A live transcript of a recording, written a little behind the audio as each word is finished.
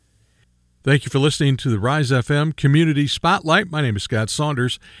Thank you for listening to the Rise FM Community Spotlight. My name is Scott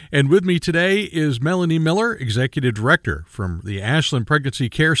Saunders, and with me today is Melanie Miller, Executive Director from the Ashland Pregnancy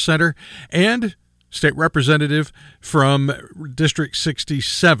Care Center and State Representative from District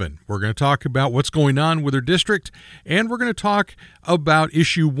 67. We're going to talk about what's going on with her district, and we're going to talk about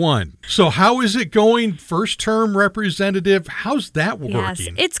Issue 1. So how is it going, first-term representative? How's that working?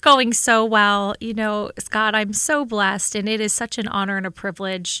 Yes, it's going so well. You know, Scott, I'm so blessed, and it is such an honor and a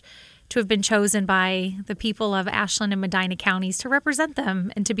privilege to have been chosen by the people of Ashland and Medina counties to represent them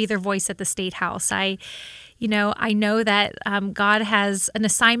and to be their voice at the State House. I know that God has an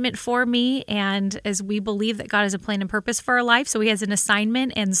assignment for me, and as we believe that God has a plan and purpose for our life, so He has an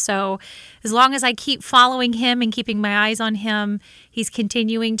assignment. And so as long as I keep following Him and keeping my eyes on Him, He's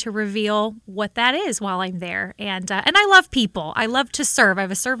continuing to reveal what that is while I'm there. And I love people. I love to serve. I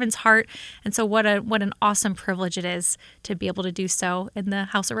have a servant's heart. And so what an awesome privilege it is to be able to do so in the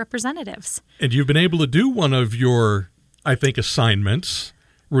House of Representatives. And you've been able to do one of your, I think, assignments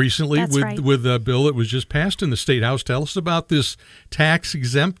recently with a bill that was just passed in the State House. Tell us about this tax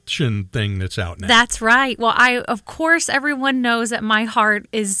exemption thing that's out now. That's right. Well, of course, everyone knows that my heart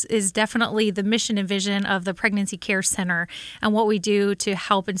is definitely the mission and vision of the Pregnancy Care Center and what we do to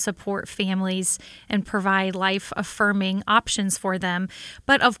help and support families and provide life-affirming options for them.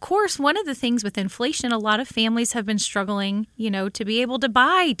 But of course, one of the things with inflation, a lot of families have been struggling, to be able to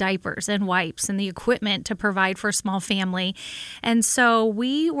buy diapers and wipes and the equipment to provide for a small family. And so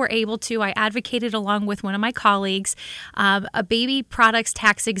we were able to, I advocated along with one of my colleagues, a baby products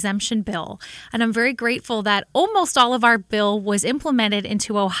tax exemption bill. And I'm very grateful that almost all of our bill was implemented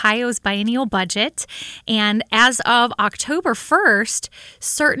into Ohio's biennial budget. And as of October 1st,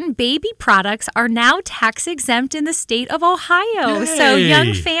 certain baby products are now tax exempt in the state of Ohio. Yay. So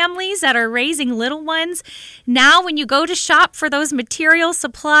young families that are raising little ones, now when you go to shop for those materials,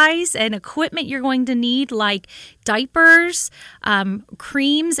 supplies, and equipment you're going to need, like diapers,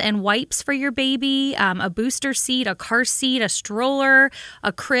 creams and wipes for your baby, a booster seat, a car seat, a stroller,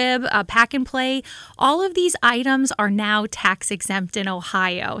 a crib, a pack and play. All of these items are now tax exempt in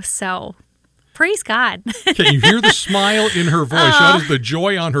Ohio. So praise God. Can you hear the smile in her voice? That is the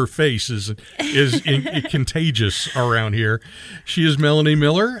joy on her face is contagious around here. She is Melanie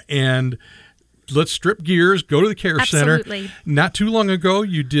Miller, and let's strip gears, go to the Care Absolutely. Center. Not too long ago,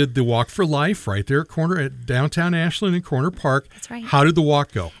 you did the Walk for Life right there at downtown Ashland and Corner Park. That's right. How did the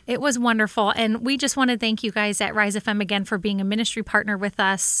walk go? It was wonderful. And we just want to thank you guys at Rise FM again for being a ministry partner with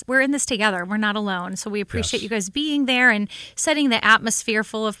us. We're in this together. We're not alone. So we appreciate you guys being there and setting the atmosphere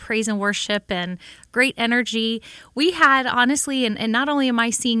full of praise and worship and great energy. We had, honestly, and not only am I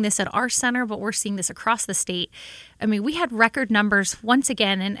seeing this at our center, but we're seeing this across the state. I mean, we had record numbers once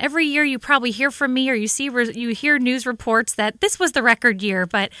again, and every year you probably hear from me or you hear news reports that this was the record year,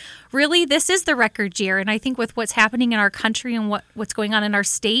 but really this is the record year. And I think with what's happening in our country and what's going on in our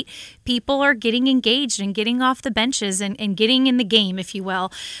state, people are getting engaged and getting off the benches and getting in the game, if you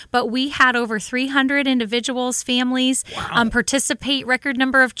will. But we had over 300 individuals, families participate, record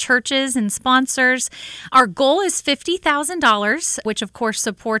number of churches and sponsors. Our goal is $50,000, which of course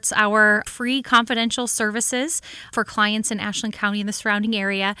supports our free confidential services for clients in Ashland County and the surrounding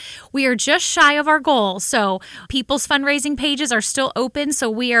area. We are just shy of our goal. So people's fundraising pages are still open. So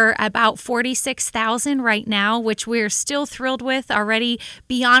we are about 46,000 right now, which we're still thrilled with, already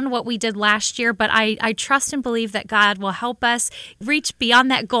beyond what we did last year. But I trust and believe that God will help us reach beyond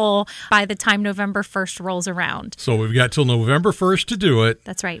that goal by the time November 1st rolls around. So we've got till November 1st to do it.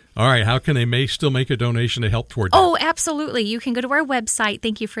 That's right. All right. How can they still make a donation to help toward that? Oh, absolutely. You can go to our website.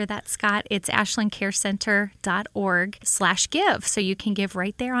 Thank you for that, Scott. It's ashlandcarecenter.org/give. So you can give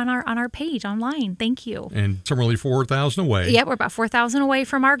right there on our page online. Thank you. And somewhere 4,000 away. Yeah, we're about 4,000 away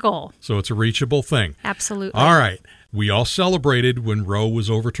from our goal. So it's a reachable thing. Absolutely. All right. We all celebrated when Roe was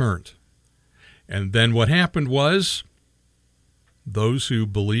overturned. And then what happened was those who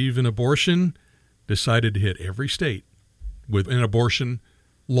believe in abortion decided to hit every state with an abortion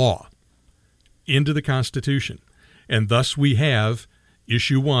law into the Constitution. And thus we have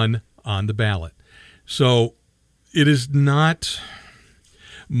Issue 1 on the ballot. So it is not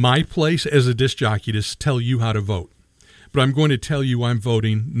my place as a disc jockey to tell you how to vote. But I'm going to tell you I'm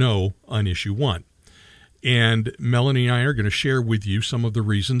voting no on Issue 1. And Melanie and I are going to share with you some of the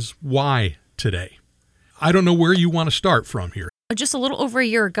reasons why today. I don't know where you want to start from here. Just a little over a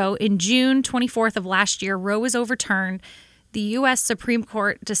year ago, in June 24th of last year, Roe was overturned. The U.S. Supreme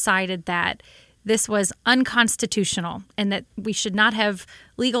Court decided that this was unconstitutional and that we should not have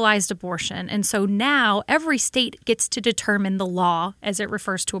legalized abortion. And so now every state gets to determine the law as it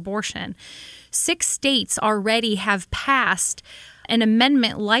refers to abortion. 6 states already have passed an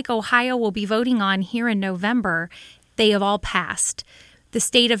amendment like Ohio will be voting on here in November, they have all passed. The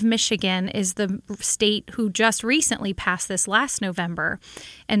state of Michigan is the state who just recently passed this last November.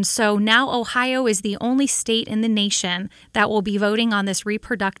 And so now Ohio is the only state in the nation that will be voting on this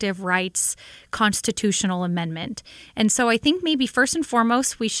reproductive rights constitutional amendment. And so I think maybe first and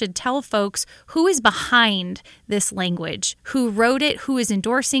foremost, we should tell folks who is behind this language, who wrote it, who is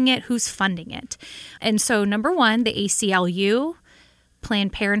endorsing it, who's funding it. And so number one, the ACLU,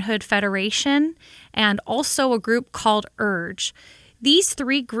 Planned Parenthood Federation, and also a group called URGE. These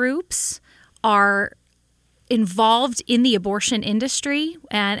three groups are involved in the abortion industry.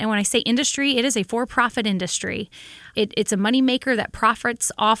 And when I say industry, it is a for-profit industry. It's a moneymaker that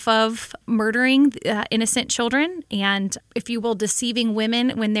profits off of murdering innocent children and, if you will, deceiving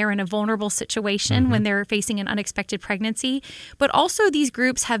women when they're in a vulnerable situation, when they're facing an unexpected pregnancy. But also these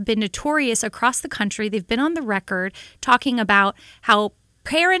groups have been notorious across the country. They've been on the record talking about how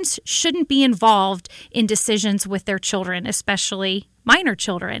parents shouldn't be involved in decisions with their children, especially minor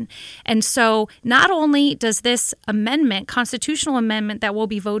children. And so not only does this amendment, constitutional amendment that we'll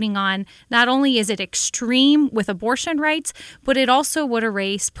be voting on, not only is it extreme with abortion rights, but it also would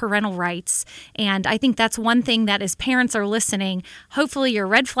erase parental rights. And I think that's one thing that as parents are listening, hopefully your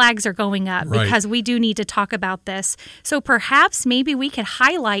red flags are going up because we do need to talk about this. So perhaps maybe we could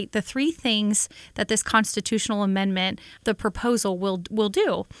highlight the three things that this constitutional amendment, the proposal will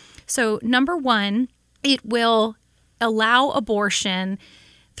do. So number one, it will allow abortion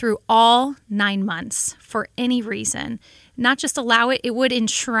through all 9 months for any reason. Not just allow it, it would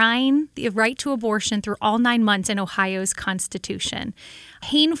enshrine the right to abortion through all 9 months in Ohio's Constitution.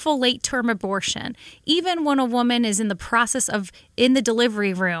 Painful late-term abortion, even when a woman is in the process of in the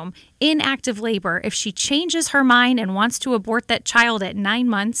delivery room, in active labor, if she changes her mind and wants to abort that child at 9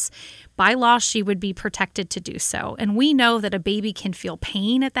 months, by law, she would be protected to do so. And we know that a baby can feel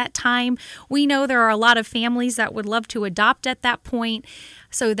pain at that time. We know there are a lot of families that would love to adopt at that point.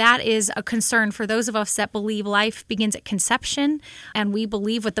 So that is a concern for those of us that believe life begins at conception. And we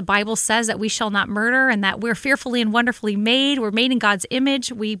believe what the Bible says, that we shall not murder and that we're fearfully and wonderfully made. We're made in God's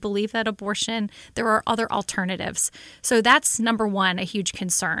image. We believe that abortion, there are other alternatives. So that's number one, a huge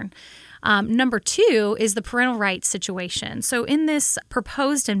concern. Number two is the parental rights situation. So in this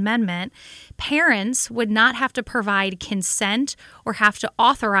proposed amendment, parents would not have to provide consent or have to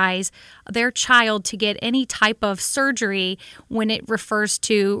authorize their child to get any type of surgery when it refers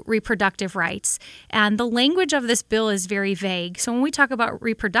to reproductive rights. And the language of this bill is very vague. So when we talk about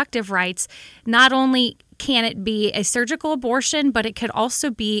reproductive rights, not only can it be a surgical abortion, but it could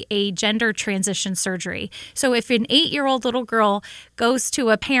also be a gender transition surgery. So if an 8-year-old little girl goes to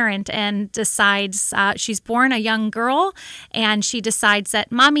a parent and decides she's born a young girl and she decides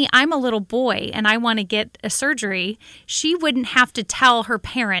that, Mommy, I'm a little boy and I want to get a surgery, she wouldn't have to tell her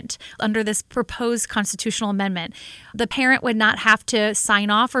parent under this proposed constitutional amendment. The parent would not have to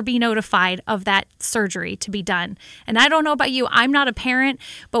sign off or be notified of that surgery to be done. And I don't know about you, I'm not a parent,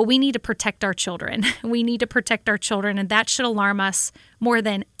 but we need to protect our children. We need to protect our children, and that should alarm us more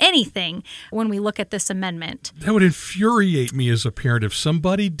than anything when we look at this amendment. That would infuriate me as a parent if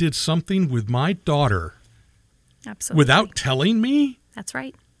somebody did something with my daughter Absolutely. Without telling me. That's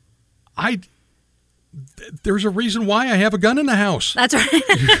right. There's a reason why I have a gun in the house. That's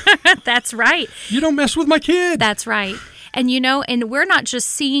right. That's right. You don't mess with my kid. That's right. And, and we're not just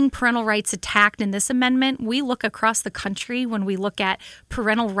seeing parental rights attacked in this amendment. We look across the country when we look at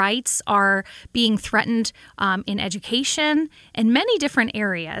parental rights are being threatened in education and many different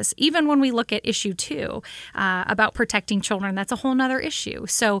areas. Even when we look at issue 2 about protecting children, that's a whole nother issue.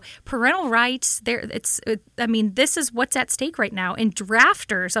 So parental rights, this is what's at stake right now. And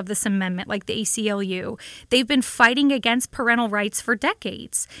drafters of this amendment, like the ACLU, they've been fighting against parental rights for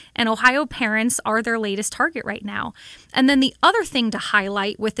decades. And Ohio parents are their latest target right now. And then the other thing to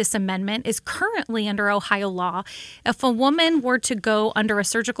highlight with this amendment is currently under Ohio law, if a woman were to go under a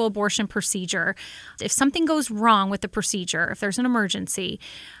surgical abortion procedure, if something goes wrong with the procedure, if there's an emergency,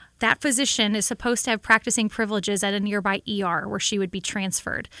 that physician is supposed to have practicing privileges at a nearby ER where she would be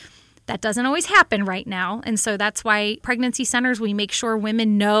transferred. That doesn't always happen right now. And so that's why pregnancy centers, we make sure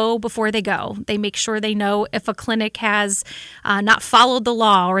women know before they go. They make sure they know if a clinic has not followed the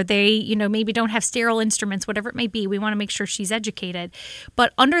law or they, maybe don't have sterile instruments, whatever it may be. We want to make sure she's educated.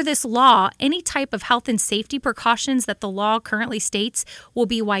 But under this law, any type of health and safety precautions that the law currently states will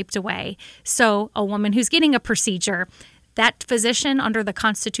be wiped away. So a woman who's getting a procedure, that physician under the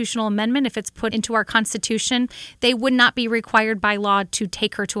constitutional amendment, if it's put into our Constitution, they would not be required by law to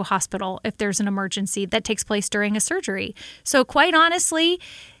take her to a hospital if there's an emergency that takes place during a surgery. So quite honestly,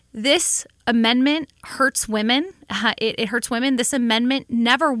 this amendment hurts women. It hurts women. This amendment,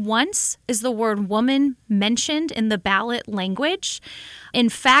 never once is the word woman mentioned in the ballot language. In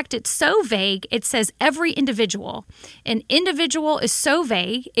fact, it's so vague, it says every individual. An individual is so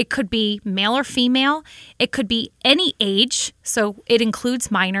vague, it could be male or female. It could be any age, so it includes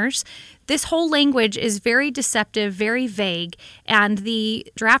minors. This whole language is very deceptive, very vague, and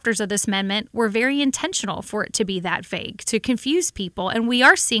the drafters of this amendment were very intentional for it to be that vague, to confuse people. And we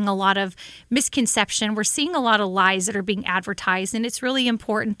are seeing a lot of misconception. We're seeing a lot of lies that are being advertised, and it's really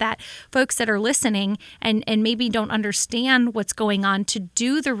important that folks that are listening and maybe don't understand what's going on to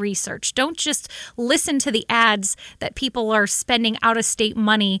do the research. Don't just listen to the ads that people are spending out-of-state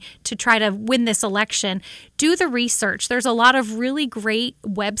money to try to win this election. Do the research. There's a lot of really great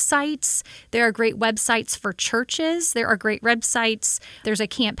websites. There are great websites for churches. There are great websites. There's a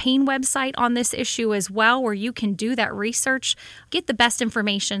campaign website on this issue as well where you can do that research, get the best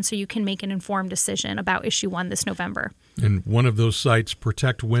information so you can make an informed decision about issue 1 this November. And one of those sites,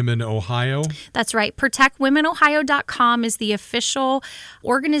 Protect Women Ohio? That's right. ProtectWomenOhio.com is the official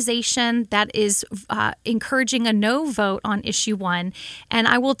organization that is encouraging a no vote on issue 1. And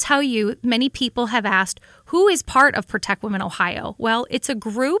I will tell you, many people have asked, who is part of Protect Women Ohio? Well, it's a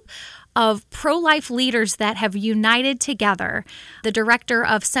group of pro-life leaders that have united together. The director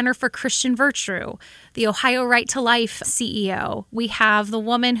of Center for Christian Virtue, the Ohio Right to Life CEO. We have the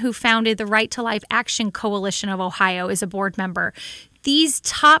woman who founded the Right to Life Action Coalition of Ohio is a board member. These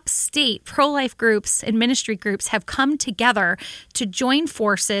top state pro-life groups and ministry groups have come together to join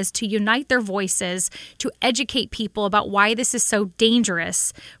forces, to unite their voices, to educate people about why this is so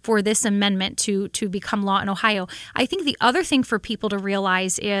dangerous for this amendment to become law in Ohio. I think the other thing for people to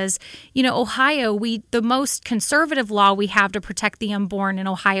realize is, Ohio, the most conservative law we have to protect the unborn in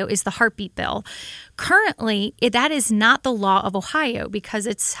Ohio is the heartbeat bill. Currently, that is not the law of Ohio because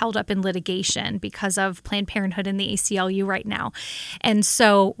it's held up in litigation because of Planned Parenthood and the ACLU right now. And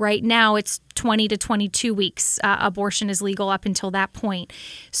so right now it's 20 to 22 weeks. Abortion is legal up until that point.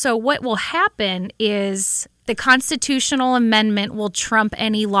 So what will happen is the constitutional amendment will trump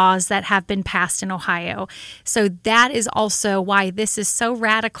any laws that have been passed in Ohio. So that is also why this is so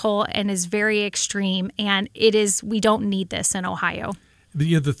radical and is very extreme. And we don't need this in Ohio.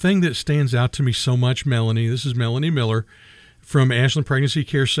 The thing that stands out to me so much, Melanie, this is Melanie Miller from Ashland Pregnancy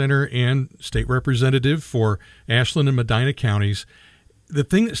Care Center and state representative for Ashland and Medina counties. The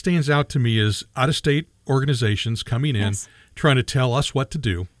thing that stands out to me is out-of-state organizations coming in, yes, trying to tell us what to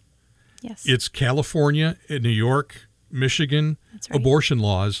do. Yes. It's California, New York, Michigan, right, abortion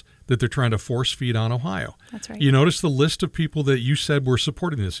laws that they're trying to force feed on Ohio. That's right. You notice the list of people that you said were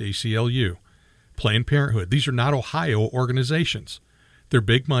supporting this, ACLU, Planned Parenthood. These are not Ohio organizations. They're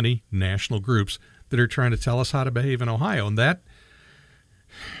big money national groups that are trying to tell us how to behave in Ohio. And that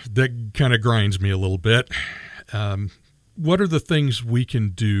kind of grinds me a little bit. What are the things we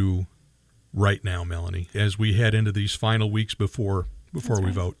can do right now, Melanie, as we head into these final weeks before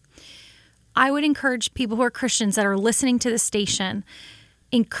we vote? I would encourage people who are Christians that are listening to the station,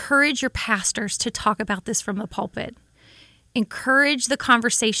 encourage your pastors to talk about this from the pulpit. Encourage the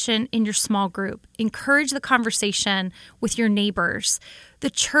conversation in your small group. Encourage the conversation with your neighbors. The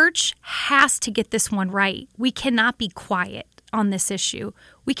church has to get this one right. We cannot be quiet on this issue.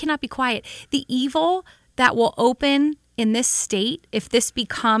 We cannot be quiet. The evil that will open in this state, if this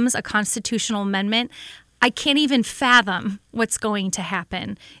becomes a constitutional amendment, I can't even fathom what's going to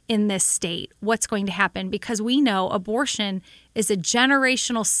happen in this state, what's going to happen, because we know abortion is a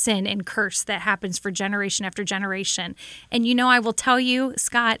generational sin and curse that happens for generation after generation. And I will tell you,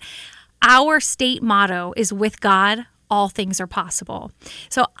 Scott, our state motto is with God, all things are possible.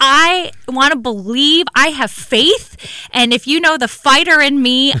 So I want to believe, I have faith, and if you know the fighter in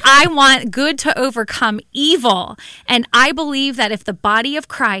me, I want good to overcome evil. And I believe that if the body of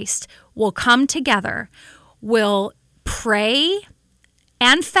Christ will come together, will pray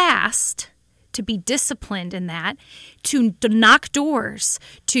and fast, to be disciplined in that, to knock doors,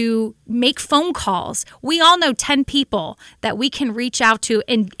 to make phone calls. We all know 10 people that we can reach out to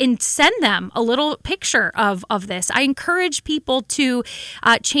and send them a little picture of this. I encourage people to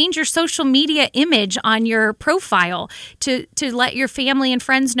change your social media image on your profile to let your family and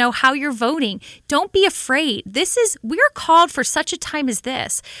friends know how you're voting. Don't be afraid. We're called for such a time as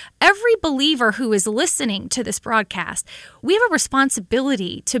this. Every believer who is listening to this broadcast, we have a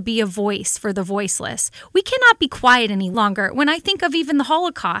responsibility to be a voice for the voiceless. We cannot be quiet any longer. When I think of even the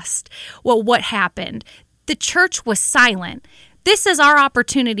Holocaust, well, what happened? The church was silent. This is our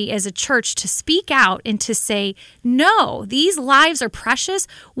opportunity as a church to speak out and to say, no, these lives are precious.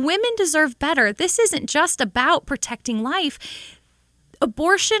 Women deserve better. This isn't just about protecting life.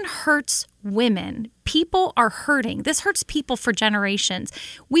 Abortion hurts women. People are hurting. This hurts people for generations.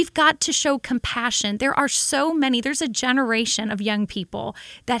 We've got to show compassion. There are so many. There's a generation of young people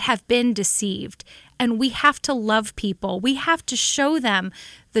that have been deceived, and we have to love people. We have to show them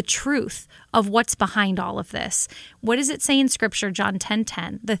the truth of what's behind all of this. What does it say in Scripture, John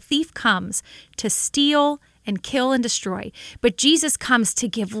 10:10? The thief comes to steal and kill and destroy, but Jesus comes to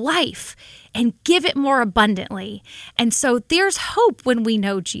give life and give it more abundantly. And so there's hope when we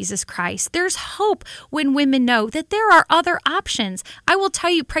know Jesus Christ. There's hope when women know that there are other options. I will tell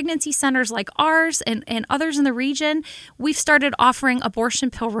you, pregnancy centers like ours and others in the region, we've started offering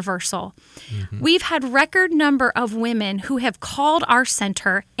abortion pill reversal. Mm-hmm. We've had record number of women who have called our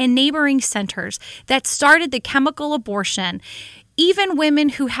center and neighboring centers that started the chemical abortion. Even women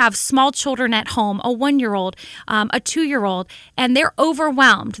who have small children at home, a 1-year-old, a 2-year-old, and they're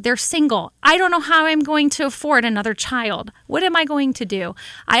overwhelmed. They're single. I don't know how I'm going to afford another child. What am I going to do?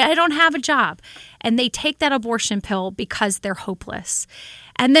 I don't have a job. And they take that abortion pill because they're hopeless.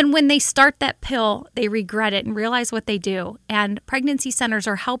 And then when they start that pill, they regret it and realize what they do. And pregnancy centers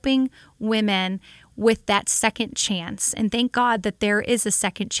are helping women with that second chance. And thank God that there is a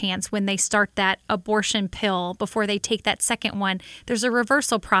second chance when they start that abortion pill. Before they take that second one, there's a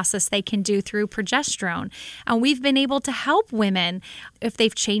reversal process they can do through progesterone. And we've been able to help women, if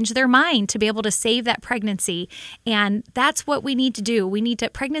they've changed their mind, to be able to save that pregnancy. And that's what we need to do.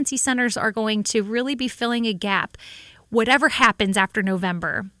 Pregnancy centers are going to really be filling a gap. Whatever happens after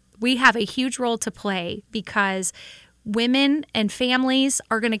November, we have a huge role to play, because women and families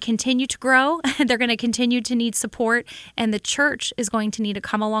are going to continue to grow. They're going to continue to need support. And the church is going to need to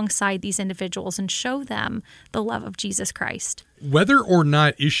come alongside these individuals and show them the love of Jesus Christ. Whether or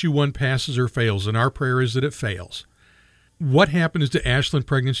not Issue 1 passes or fails, and our prayer is that it fails, what happens to Ashland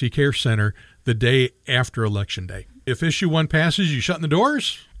Pregnancy Care Center the day after Election Day? If Issue 1 passes, you shutting the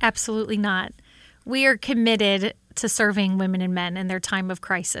doors? Absolutely not. We are committed to serving women and men in their time of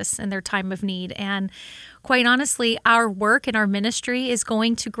crisis and their time of need. And quite honestly, our work and our ministry is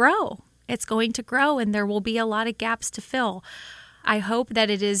going to grow. It's going to grow, and there will be a lot of gaps to fill. I hope that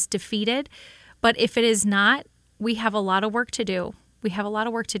it is defeated, but if it is not, we have a lot of work to do. We have a lot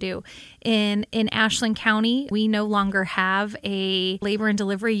of work to do. In Ashland County, we no longer have a labor and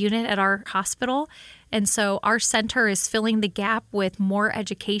delivery unit at our hospital. And so our center is filling the gap with more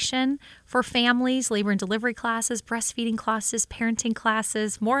education for families, labor and delivery classes, breastfeeding classes, parenting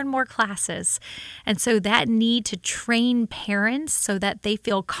classes, more and more classes. And so that need to train parents so that they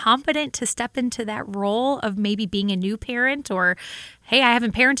feel confident to step into that role of maybe being a new parent, or, hey, I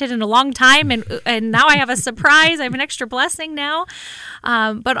haven't parented in a long time and now I have a surprise. I have an extra blessing now.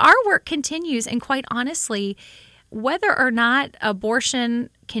 But our work continues. And quite honestly, whether or not abortion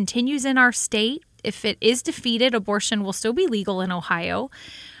continues in our state, if it is defeated, abortion will still be legal in Ohio.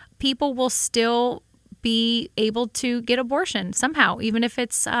 People will still be able to get abortion somehow, even if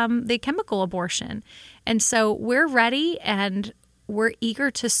it's the chemical abortion. And so we're ready, and we're eager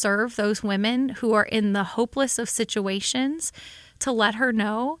to serve those women who are in the hopeless of situations, to let her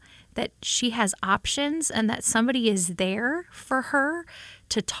know that she has options and that somebody is there for her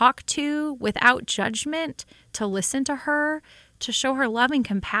to talk to without judgment, to listen to her, to show her love and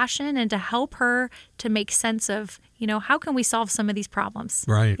compassion, and to help her to make sense of, how can we solve some of these problems?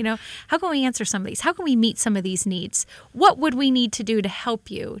 Right. How can we answer some of these? How can we meet some of these needs? What would we need to do to help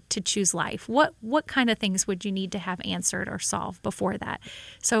you to choose life? What kind of things would you need to have answered or solved before that?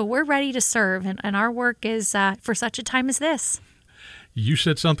 So we're ready to serve, and our work is for such a time as this. You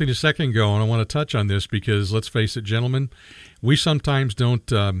said something a second ago, and I want to touch on this because, let's face it, gentlemen, we sometimes don't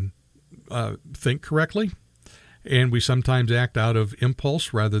think correctly. And we sometimes act out of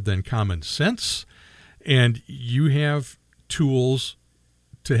impulse rather than common sense. And you have tools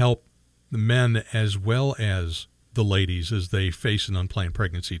to help the men as well as the ladies as they face an unplanned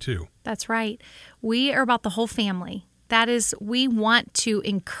pregnancy too. That's right. We are about the whole family. That is, we want to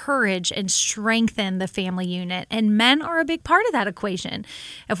encourage and strengthen the family unit, and men are a big part of that equation.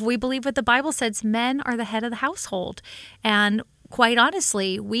 If we believe what the Bible says, men are the head of the household. And quite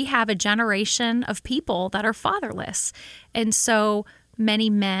honestly, we have a generation of people that are fatherless. And so many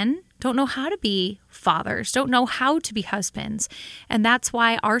men don't know how to be fathers, don't know how to be husbands. And that's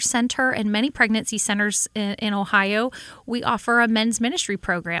why our center and many pregnancy centers in Ohio, we offer a men's ministry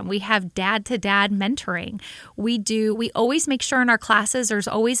program. We have dad-to-dad mentoring. We always make sure in our classes there's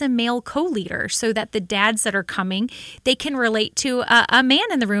always a male co-leader so that the dads that are coming, they can relate to a man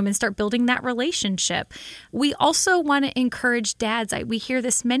in the room and start building that relationship. We also want to encourage dads. We hear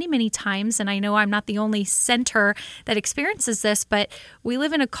this many, many times, and I know I'm not the only center that experiences this, but we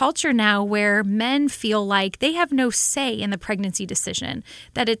live in a culture now where men men feel like they have no say in the pregnancy decision,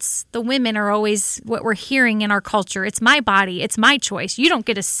 that it's the women are always what we're hearing in our culture. It's my body. It's my choice. You don't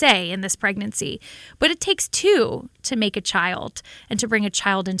get a say in this pregnancy. But it takes two to make a child and to bring a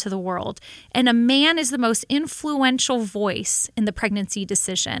child into the world. And a man is the most influential voice in the pregnancy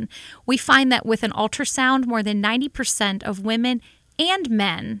decision. We find that with an ultrasound, more than 90% of women and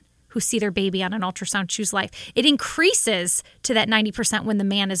men who see their baby on an ultrasound choose life. It increases to that 90% when the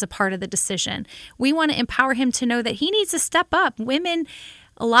man is a part of the decision. We want to empower him to know that he needs to step up. Women,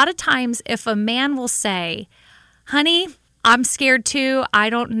 a lot of times, if a man will say, honey, I'm scared too, I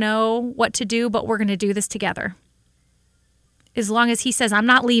don't know what to do, but we're going to do this together. As long as he says, I'm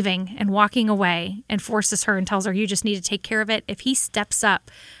not leaving and walking away and forces her and tells her, you just need to take care of it. If he steps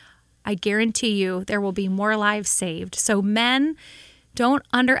up, I guarantee you there will be more lives saved. So men, don't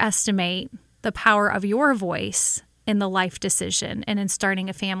underestimate the power of your voice in the life decision and in starting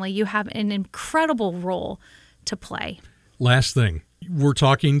a family. You have an incredible role to play. Last thing, we're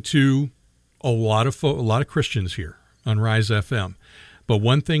talking to a lot of Christians here on Rise FM, but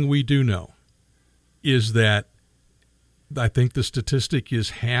one thing we do know is that I think the statistic is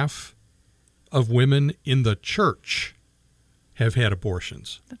half of women in the church have had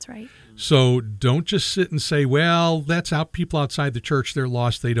abortions. That's right. So don't just sit and say, well, that's out people outside the church. They're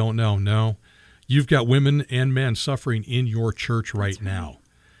lost. They don't know. No, you've got women and men suffering in your church right now.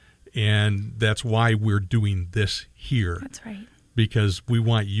 And that's why we're doing this here. That's right. Because we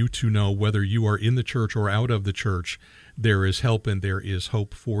want you to know, whether you are in the church or out of the church, there is help and there is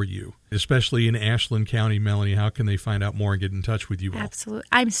hope for you, especially in Ashland County. Melanie, how can they find out more and get in touch with you all? Absolutely.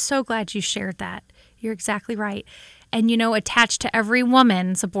 I'm so glad you shared that. You're exactly right. And, you know, attached to every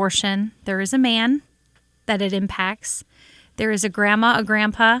woman's abortion, there is a man that it impacts. There is a grandma, a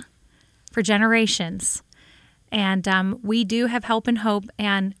grandpa for generations. And we do have help and hope.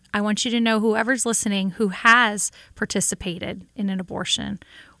 And I want you to know, whoever's listening who has participated in an abortion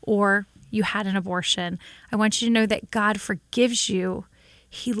or you had an abortion, I want you to know that God forgives you.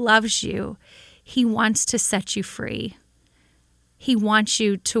 He loves you. He wants to set you free. He wants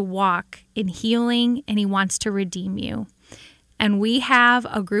you to walk in healing, and he wants to redeem you. And we have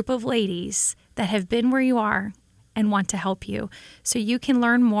a group of ladies that have been where you are and want to help you. So you can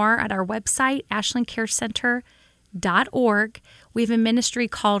learn more at our website, ashlandcarecenter.org. We have a ministry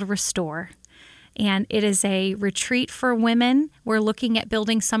called Restore, and it is a retreat for women. We're looking at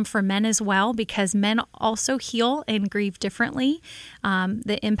building some for men as well, because men also heal and grieve differently.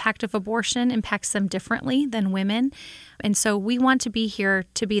 The impact of abortion impacts them differently than women. And so we want to be here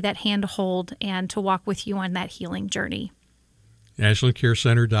to be that hand to hold and to walk with you on that healing journey.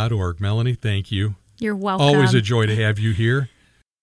 AshlandCareCenter.org. Melanie, thank you. You're welcome. Always a joy to have you here.